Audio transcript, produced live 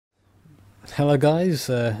Hello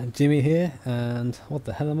guys, Jimmy here, and what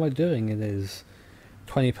the hell am I doing? It is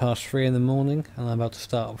 20 past 3 in the morning and I'm about to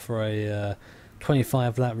start for a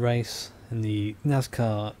 25 lap race in the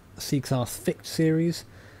NASCAR C-Class Fixed Series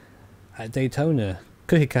at Daytona.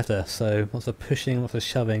 Cookie cutter, so lots of pushing, lots of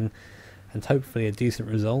shoving, and hopefully a decent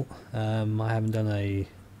result. I haven't done a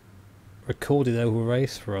recorded oval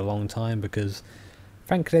race for a long time because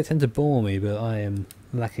frankly they tend to bore me, but I am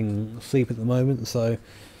lacking sleep at the moment, so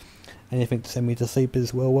anything to send me to sleep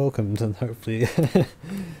is well welcomed, and hopefully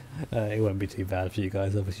it won't be too bad for you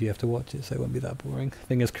guys. Obviously you have to watch it, so it won't be that boring.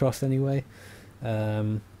 Fingers crossed anyway.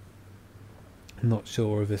 I'm not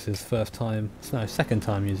sure if this is second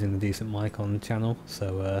time using the decent mic on the channel,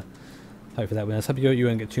 so hopefully that wins. I hope you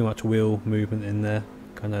won't get too much wheel movement in there.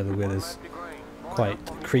 I know the wheel is quite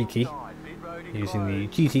creaky using the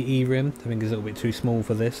GTE rim. I think it's a little bit too small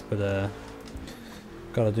for this, but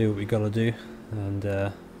gotta do what we gotta do,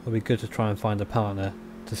 and it'll be good to try and find a partner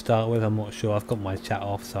to start with. I'm not sure, I've got my chat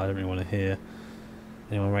off, so I don't really want to hear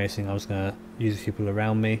anyone racing. I'm just going to use people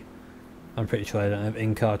around me. I'm pretty sure I don't have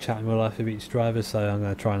in-car chat in real life with each driver, so I'm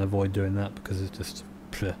going to try and avoid doing that because it's just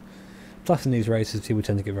pfft. Plus in these races people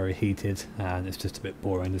tend to get very heated and it's just a bit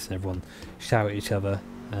boring listening to everyone shout at each other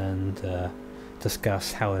and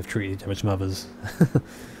discuss how they've treated each other's mothers.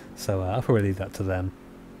 So I'll probably leave that to them.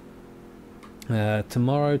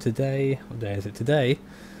 Today, what day is it?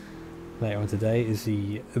 Later on today is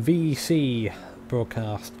the VEC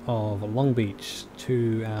broadcast of Long Beach,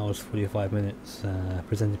 2 hours 45 minutes,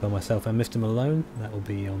 presented by myself and Mr. Malone. That will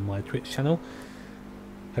be on my Twitch channel.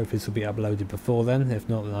 Hopefully this will be uploaded before then. If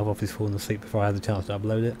not, then I've obviously fallen asleep before I had the chance to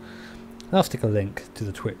upload it. I'll stick a link to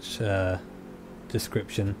the Twitch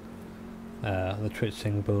description, the Twitch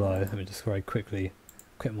thing below. Let me just very quickly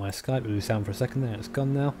quit my Skype. It'll be sound for a second there. It's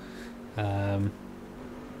gone now.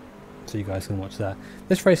 So you guys can watch that.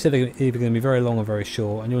 This race is either going to be very long or very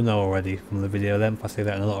short, and you'll know already from the video length. I say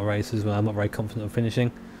that in a lot of races when I'm not very confident of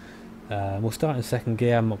finishing. We'll start in second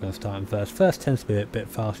gear. I'm not going to start in first. First tends to be a bit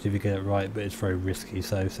faster if you get it right, but it's very risky,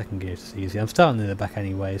 so second gear is easy. I'm starting in the back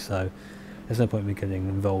anyway, so there's no point in me getting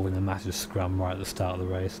involved in a massive scrum right at the start of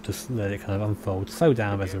the race. Just let it kind of unfold, slow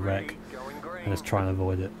down if there's a wreck, and just try and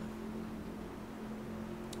avoid it.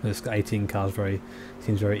 This 18 car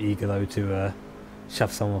seems very eager though to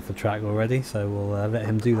shove someone off the track already, so we'll let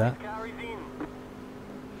him do that.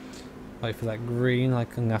 Wait for that green. I'm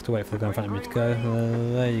going to have to wait for the guy in front of me to go.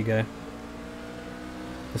 There you go.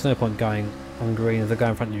 There's no point going on green if the guy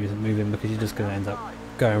in front of you isn't moving, because you're just going to end up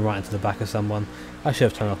going right into the back of someone. I should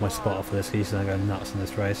have turned off my spotter for this. He's going to go nuts in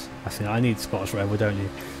this race. I need spotters forever, don't you?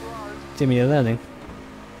 Jimmy, you're learning.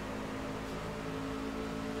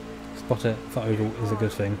 Spotter for oval is a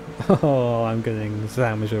good thing. Oh, I'm getting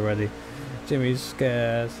sandwiched already. Jimmy's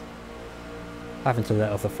scared. Having to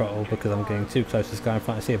let off the throttle because I'm getting too close to this guy in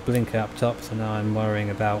front. I see a blinker up top, so now I'm worrying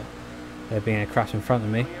about there being a crash in front of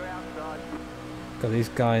me. God, these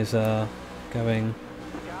guys are going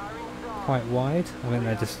quite wide. I think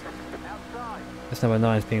they're just... This number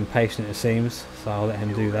 9 is being patient, it seems, so I'll let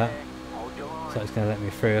him do that. So he's going to let me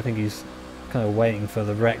through. I think he's kind of waiting for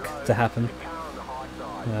the wreck to happen.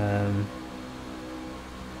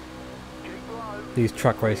 These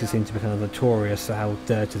truck races seem to be kind of notorious for how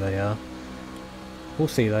dirty they are. We'll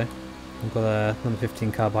see though. We've got a number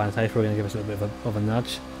 15 car behind us. He's probably going to give us a little bit of a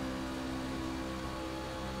nudge,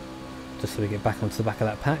 just so we get back onto the back of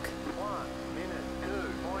that pack.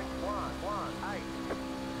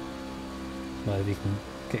 Well, if he can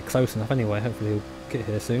get close enough anyway, hopefully he'll get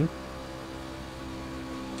here soon.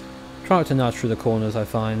 Try not to nudge through the corners, I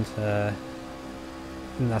find.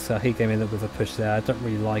 He gave me a little bit of a push there. I don't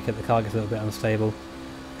really like it. The car gets a little bit unstable.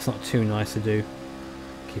 It's not too nice to do.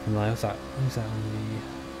 Keep an eye. Who's that on the...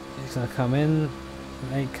 He's going to come in.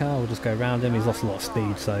 An 8 car. We'll just go around him. He's lost a lot of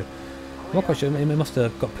speed, so I'm not quite sure. He must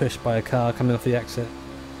have got pushed by a car coming off the exit.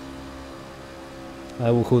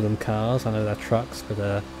 I will call them cars. I know they're trucks,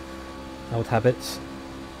 but old habits.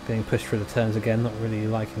 Getting pushed through the turns again. Not really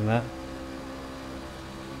liking that.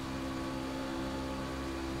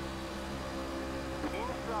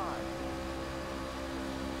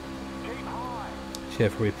 Should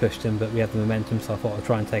have probably pushed him, but we have the momentum, so I thought I'd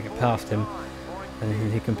try and take it past him, and then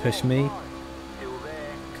he can push me.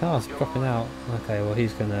 Car's dropping out. Okay, well we'll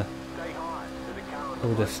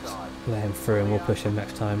just let him through and we'll push him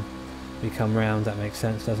next time we come round. That makes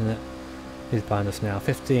sense, doesn't it? He's behind us now.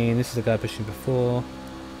 15, this is the guy pushing before.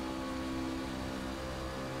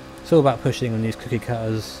 It's all about pushing on these cookie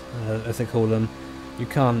cutters, as they call them. You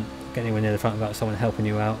can't get anywhere near the front without someone helping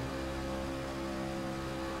you out.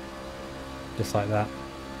 Just like that.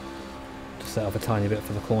 Just set off a tiny bit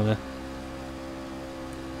for the corner.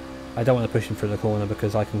 I don't want to push him through the corner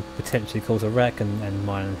because I can potentially cause a wreck and end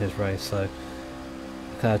mine and his race, so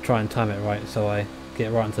I kind of try and time it right so I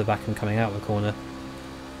get right into the back and coming out of the corner.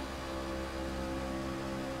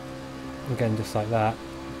 Again, just like that.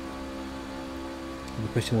 I'm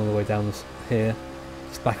pushing all the way down here,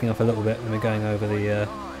 just backing off a little bit, and we're going over the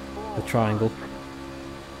triangle,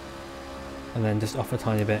 and then just off a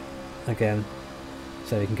tiny bit again,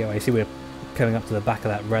 so you can get away. You see, we're coming up to the back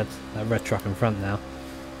of that red truck in front now,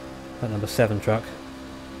 that number 7 truck.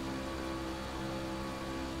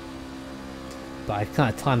 But I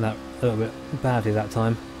kind of timed that a little bit badly that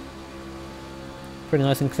time. Pretty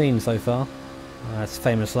nice and clean so far. That's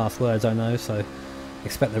famous last words, I know, so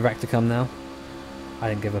expect the wreck to come now. I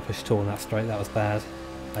didn't give a push at all in that straight, that was bad.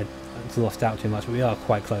 I lost out too much, but we are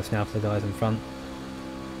quite close now to the guys in front.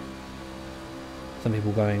 Some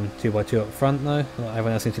people going 2x2 up front though,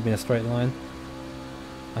 everyone else seems to be in a straight line.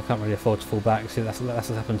 I can't really afford to fall back. See, that's what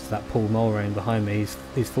happened to that Paul Mulrain behind me.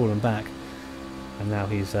 He's fallen back, and now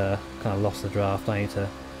he's kind of lost the draft. I need to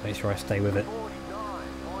make sure I stay with it.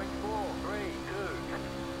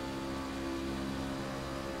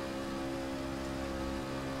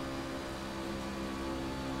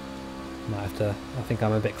 Might have to. I think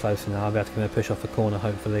I'm a bit closer now. I'll be able to give him a push off the corner,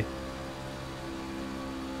 hopefully,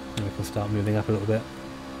 and we can start moving up a little bit.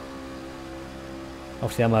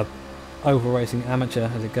 Obviously, I'm a oval racing amateur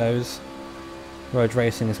as it goes. Road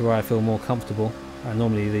racing is where I feel more comfortable, and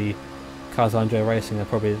normally the cars I enjoy racing are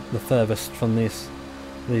probably the furthest from these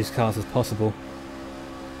cars as possible.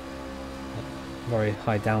 Very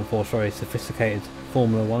high downforce, very sophisticated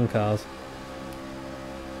Formula 1 cars.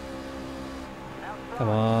 Come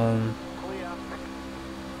on.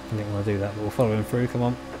 I didn't want to do that, but we'll follow him through, come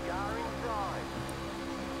on.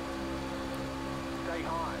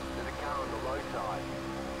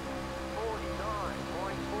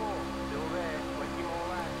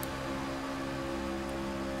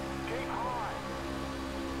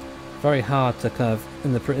 Very hard to kind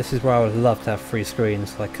of, this is where I would love to have 3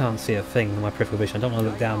 screens, so I can't see a thing in my peripheral vision. I don't want to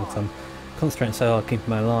look down because I'm concentrating so hard keeping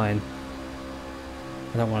my line.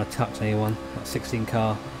 I don't want to touch anyone. That 16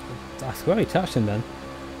 car, I swear he touched him then.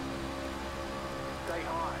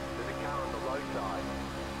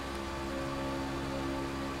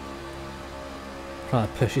 Trying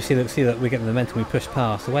to push, you see that we're getting the momentum, we push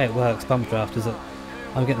past. The way it works, bump draft, is that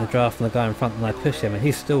I'm getting the draft from the guy in front and I push him, and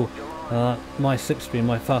he's still, my slipstream,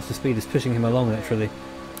 my faster speed is pushing him along literally.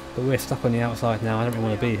 But we're stuck on the outside now, I don't really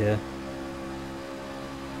want to be here.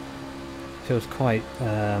 Feels quite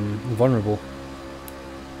vulnerable.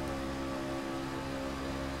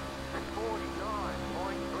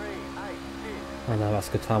 I don't know if that's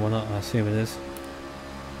a good time or not, I assume it is.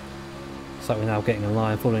 It's like we're now getting a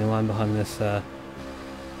line, falling in line behind this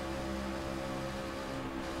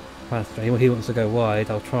he wants to go wide,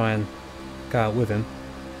 I'll try and go out with him.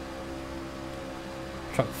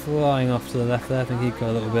 Truck flying off to the left there, I think he got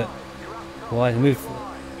a little bit wide. And a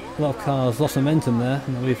lot of cars lost momentum there,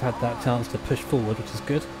 and we've had that chance to push forward, which is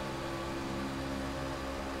good.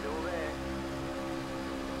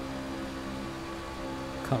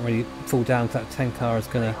 Can't really fall down because that 10 car is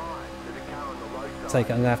going to take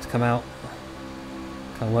it. I'm going to have to come out.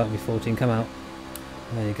 Can't work with 14, come out.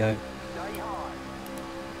 There you go.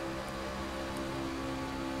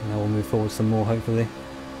 Now we'll move forward some more, hopefully.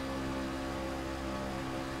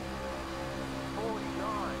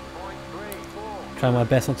 Try my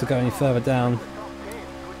best not to go any further down.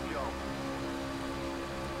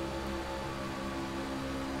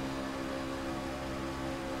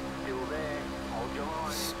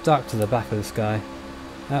 Stuck to the back of this guy.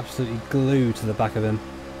 Absolutely glued to the back of him.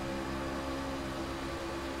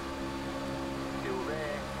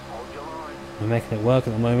 We're making it work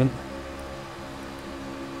at the moment.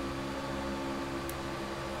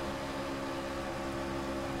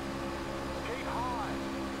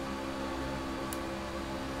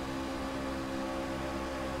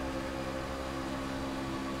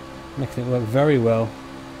 Making it work very well.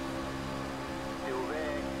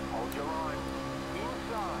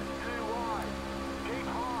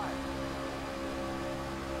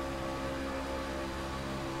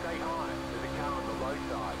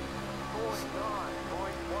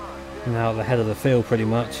 Now at the head of the field pretty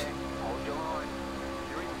much.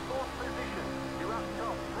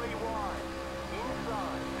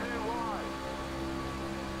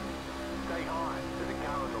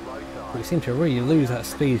 We seem to really lose that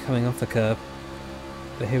speed coming off the curb.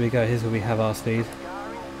 But here we go, here's where we have our speed.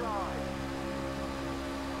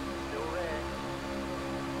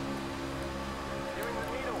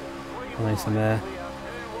 Nice in there.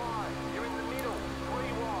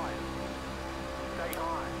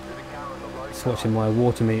 Just watching my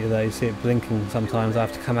water meter there, you see it blinking sometimes. I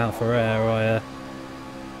have to come out for air or I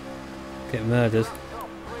get murdered.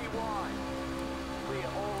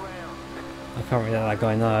 I can't really let that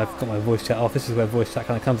guy know I've got my voice chat off. This is where voice chat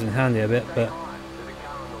kind of comes in handy a bit, but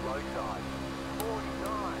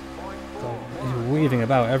he's weaving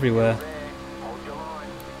about everywhere.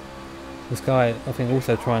 This guy, I think,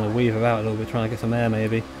 also trying to weave about a little bit, trying to get some air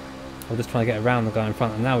maybe. Or just trying to get around the guy in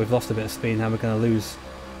front. And now we've lost a bit of speed, now we're going to lose.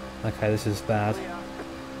 Okay, this is bad.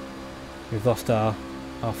 We've lost our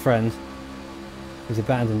friend. He's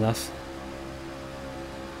abandoned us.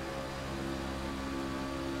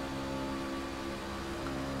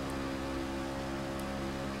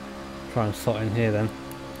 Try and slot in here then.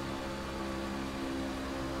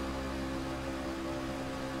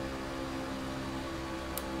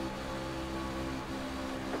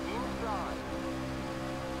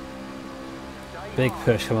 Big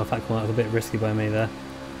push from off that corner. That was a bit risky by me there.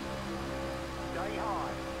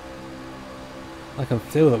 I can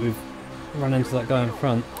feel that we've run into that guy in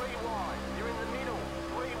front.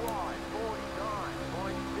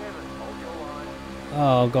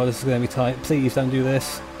 Oh god, this is going to be tight. Please don't do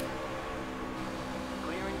this.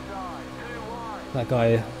 That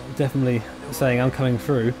guy definitely saying I'm coming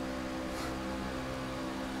through.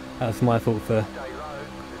 That's my fault for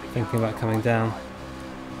thinking about coming down.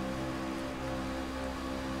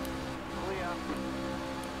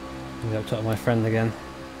 I'm up top of my friend again.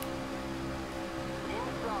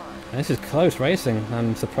 And this is close racing.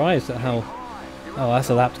 I'm surprised at how... Oh, that's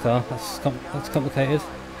a lapped car. That's complicated.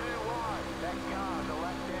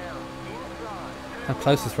 How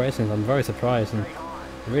close this racing is. I'm very surprised and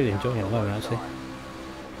really enjoying it at the moment actually.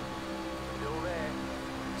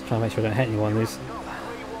 Just trying to make sure I don't hit anyone. These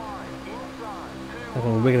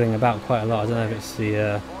everyone wiggling about quite a lot. I don't know if it's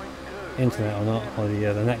the internet or not, or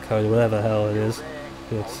the net code or whatever the hell it is.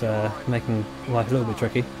 But it's making life a little bit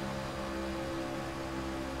tricky.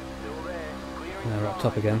 Now we're up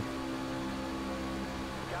top again.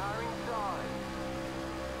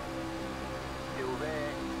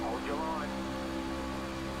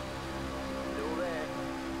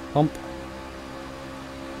 Hump.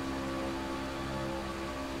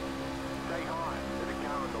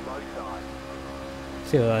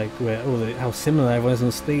 See like where how similar everyone is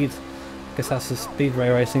on speed. I guess that's the speedway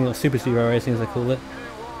racing, or super speedway racing as they call it.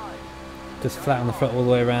 Just flat on the front all the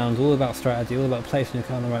way around, all about strategy, all about placing your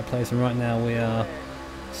car in the right place, and right now we are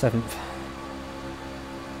 7th.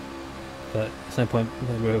 But there's no point,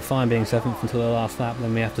 we were fine being 7th until the last lap,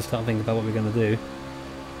 then we have to start thinking about what we're going to do.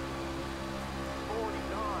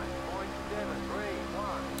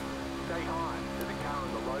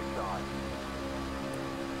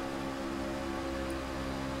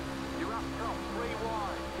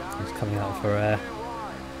 It's coming out for air.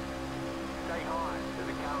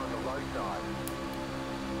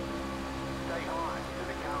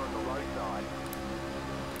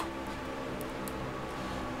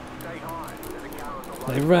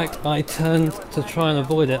 I wrecked, I turned to try and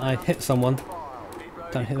avoid it, I hit someone.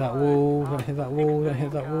 Don't hit that wall, don't hit that wall, don't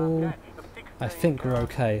hit that wall. I think we're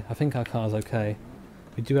okay, I think our car's okay.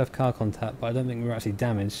 We do have car contact, but I don't think we're actually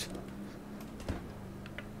damaged.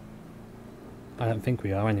 I don't think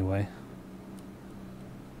we are anyway.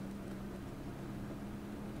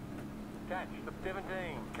 Catch the 17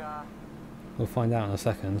 car. We'll find out in a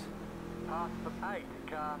second. Pass the 8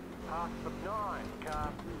 car. Pass the 9 car.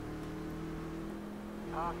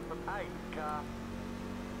 Pass the 8 car.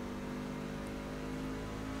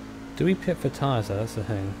 Do we pit for tyres though? That's the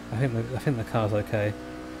thing. I think the car's okay.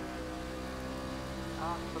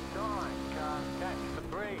 Pass the 9 car. Catch the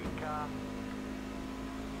 3 car.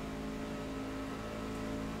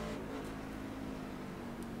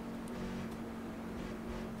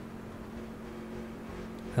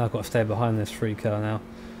 I've got to stay behind this 3 car now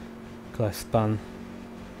because I spun.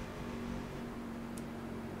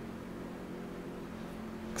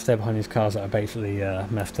 Stay behind these cars that are basically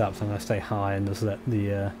messed up, so I'm going to stay high and just let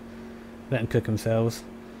them cook themselves.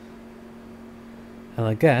 And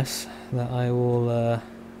I guess that I will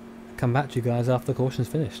come back to you guys after the caution's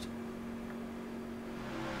finished.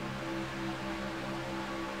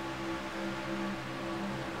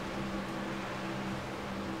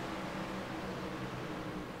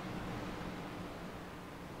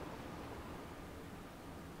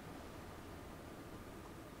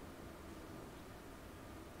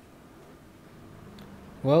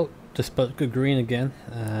 Well, just spotted good green again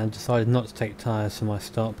and decided not to take tyres for my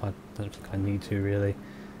stop. I don't think I need to really.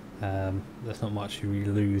 There's not much you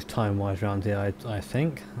really lose time wise around here, I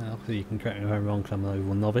think. Obviously you can correct me if I'm wrong because I'm an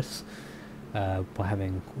overall novice. By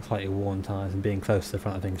having slightly worn tyres and being close to the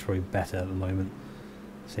front, I think is probably better at the moment.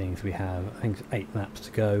 seeing as we have, I think, 8 laps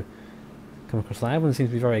to go. Come across that. Everyone seems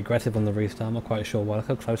to be very aggressive on the restart. I'm not quite sure why. Look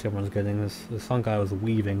how close everyone's getting. There's some guy was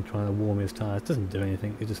weaving, trying to warm his tyres. Doesn't do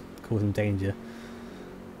anything. It just causes danger.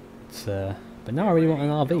 It's, but now I really want an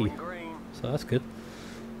RV, so that's good.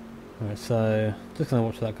 Alright, so just gonna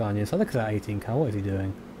watch that guy on you. So look at that 18 car. What is he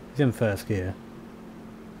doing? He's in first gear.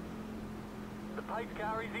 The pace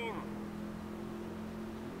car is in.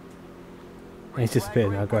 And he's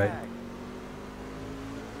disappeared now. Great.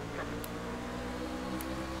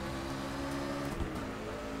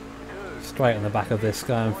 Straight on the back of this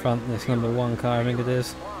guy in front, this number 1 car, I think it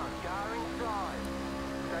is.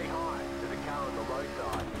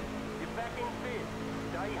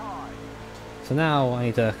 So now I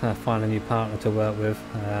need to kind of find a new partner to work with.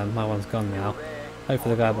 My one's gone now.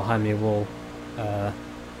 Hopefully the guy behind me will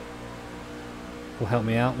help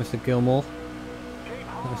me out, Mr. Gilmore.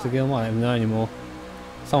 Not Mr. Gilmore, I don't even know anymore.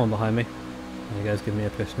 Someone behind me. There he goes, give me a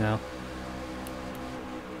push now.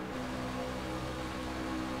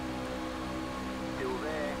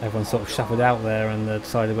 Everyone sort of shuffled out there and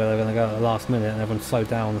decided where they were going to go at the last minute, and everyone slowed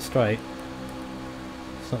down on the straight.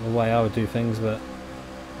 It's not the way I would do things, but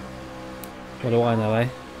what do I know, eh?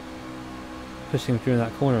 Pushing through in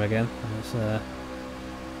that corner again, and it's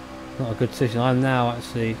not a good decision. I'm now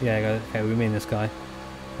actually, yeah, okay, we mean this guy.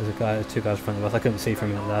 There's 2 guys in front of us. I couldn't see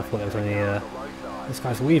from it there. I thought there was only this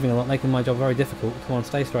guy's weaving a lot, making my job very difficult. Come on,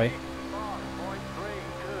 stay straight.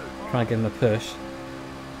 Try and give him a push.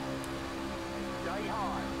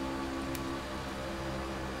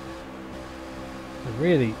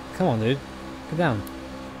 Really? Come on, dude. Get down.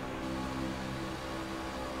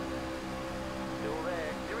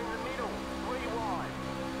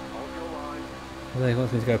 I think he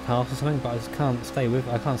wants me to go past or something, but I just can't stay with.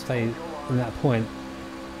 I can't stay in that point.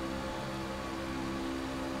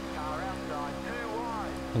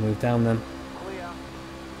 I'll move down then.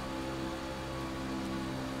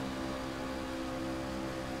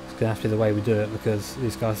 It's gonna have to be the way we do it because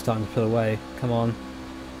these guys are starting to pull away. Come on.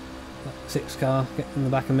 6 car, get in the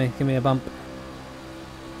back of me, give me a bump.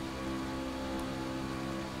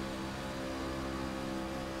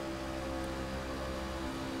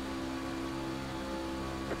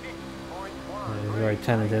 He's very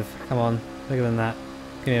tentative. Come on, bigger than that.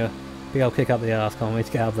 Give me a big old kick up the arse. Come on, we need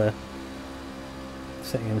to get out there.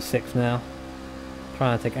 Sitting in 6th now.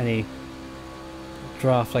 Trying to take any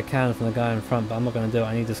draft I can from the guy in front, but I'm not going to do it.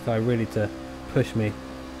 I need this guy really to push me.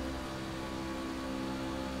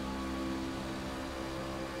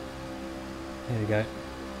 Here we go.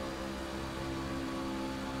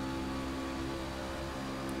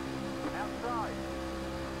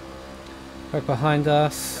 Right behind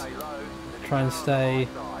us. Try and stay.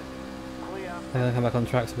 They're going to come back on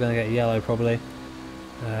track, so we're going to get yellow probably.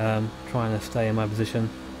 Trying to stay in my position.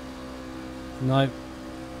 No.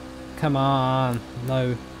 Come on.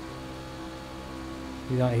 No.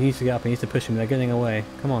 He needs to get up. He needs to push him. They're getting away.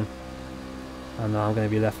 Come on. Oh no, I'm going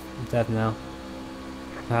to be left dead now.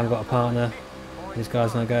 I haven't got a partner. These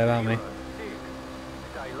guys don't go about me.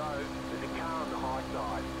 Stay low, there's a car on the high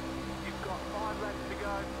side. You've got 5 laps to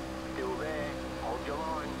go. Still there. Hold your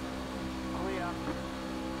line. Clear.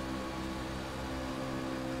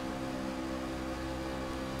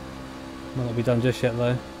 Might not be done just yet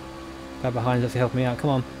though. Guy behind us to help me out. Come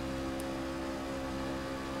on.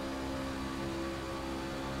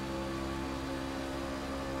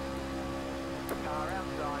 Car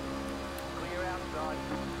outside. Clear outside.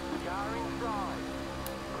 Car inside.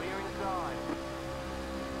 Clear inside.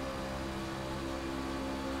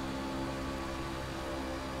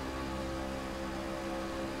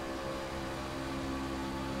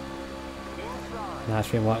 Inside. Nice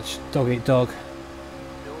pretty much. Dog eat dog.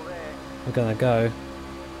 Still there. We're gonna go.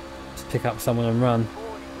 Just pick up someone and run.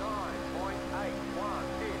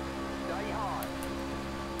 49.816. Stay high.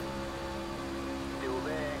 Still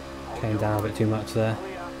there. Hold Came your down a line. bit too much there.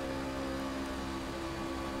 Clear.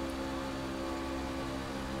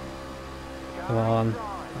 Come on.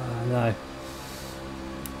 No.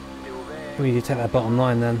 Still there. We need to take that bottom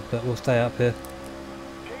line then, but we'll stay up here.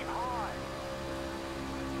 Keep high.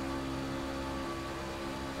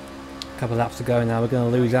 Couple of laps to go now. We're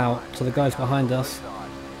going to lose out to the guys behind us. Still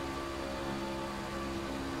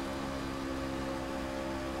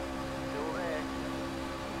there.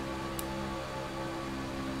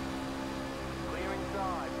 Clear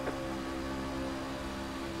inside.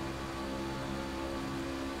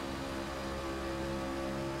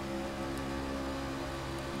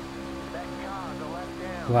 That car's a lap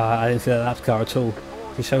down. Wow, I didn't see that lap car at all.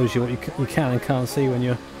 It shows you what you can and can't see when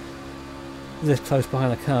you're this close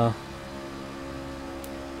behind a car.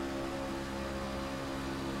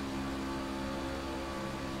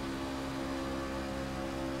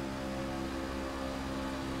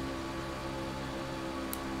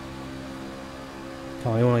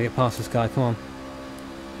 Come on, we want to get past this guy. Come on.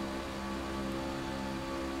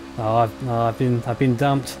 Oh, I've been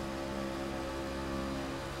dumped.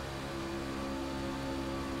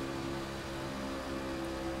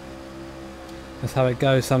 That's how it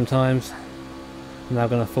goes sometimes. I'm now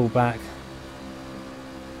going to fall back.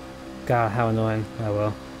 God, how annoying. Oh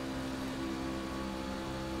well.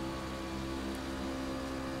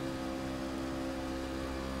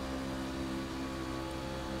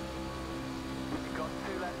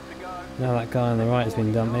 Now that guy on the right has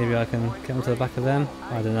been dumped, maybe I can get onto the back of them?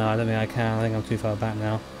 I don't know, I don't think I can. I think I'm too far back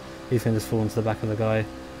now. He's going to just fall into the back of the guy in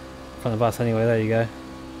front of us anyway. There you go.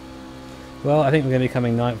 Well, I think we're going to be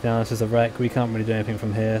coming ninth now. This is a wreck. We can't really do anything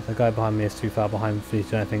from here. The guy behind me is too far behind for me to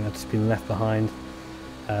do anything. I've just been left behind.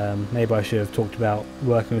 Maybe I should have talked about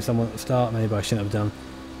working with someone at the start. Maybe I shouldn't have done.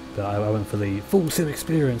 But I went for the full sim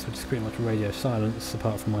experience, which is pretty much radio silence,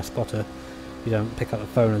 apart from my spotter. You don't pick up the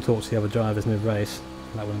phone and talk to the other drivers mid-race.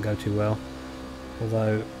 That wouldn't go too well.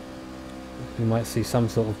 Although, we might see some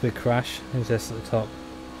sort of big crash. Who's this at the top?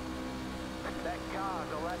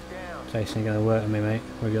 Jason, you're going to work with me, mate,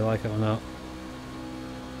 whether you like it or not.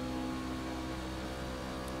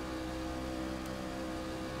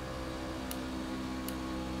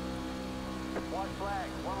 White flag,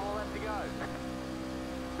 one more left to go.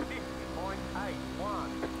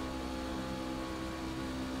 50.81.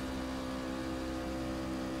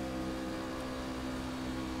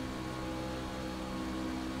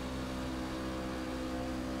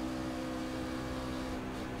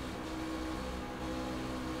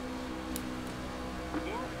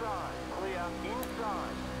 Inside, clear,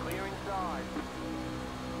 inside, clear inside.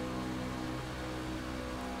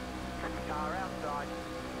 Car outside.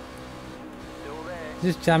 Still there.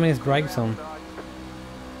 He's just jamming his brakes on.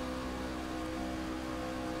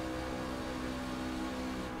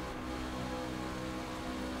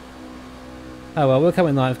 Oh well, we're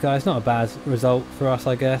coming ninth, guys. Not a bad result for us,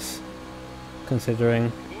 I guess,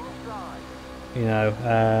 considering, you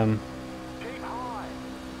know,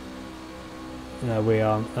 we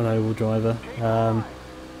aren't an oval driver.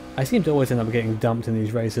 I seem to always end up getting dumped in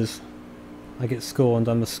these races. I get scorned.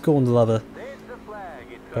 I'm a scorned lover.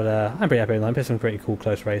 But I'm pretty happy with that. It's some pretty cool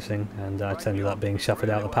close racing, and I ended up being shuffled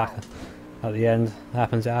out of the pack at the end. It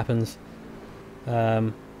happens, it happens.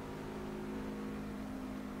 Not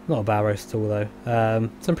a bad race at all though.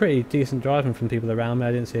 Some pretty decent driving from people around me.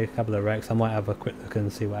 I didn't see a couple of wrecks. I might have a quick look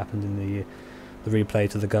and see what happened in the replay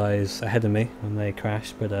to the guys ahead of me when they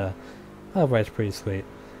crashed, but overall it's pretty sweet.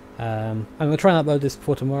 I'm going to try and upload this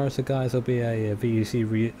before tomorrow, so guys, there'll be a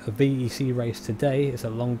VEC race today. It's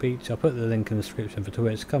at Long Beach. I'll put the link in the description for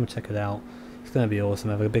Twitch. Come check it out. It's going to be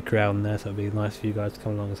awesome. I have a big crowd in there, so it'll be nice for you guys to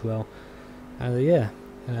come along as well. And yeah,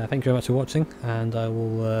 thank you very much for watching, and I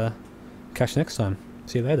will catch you next time.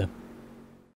 See you later.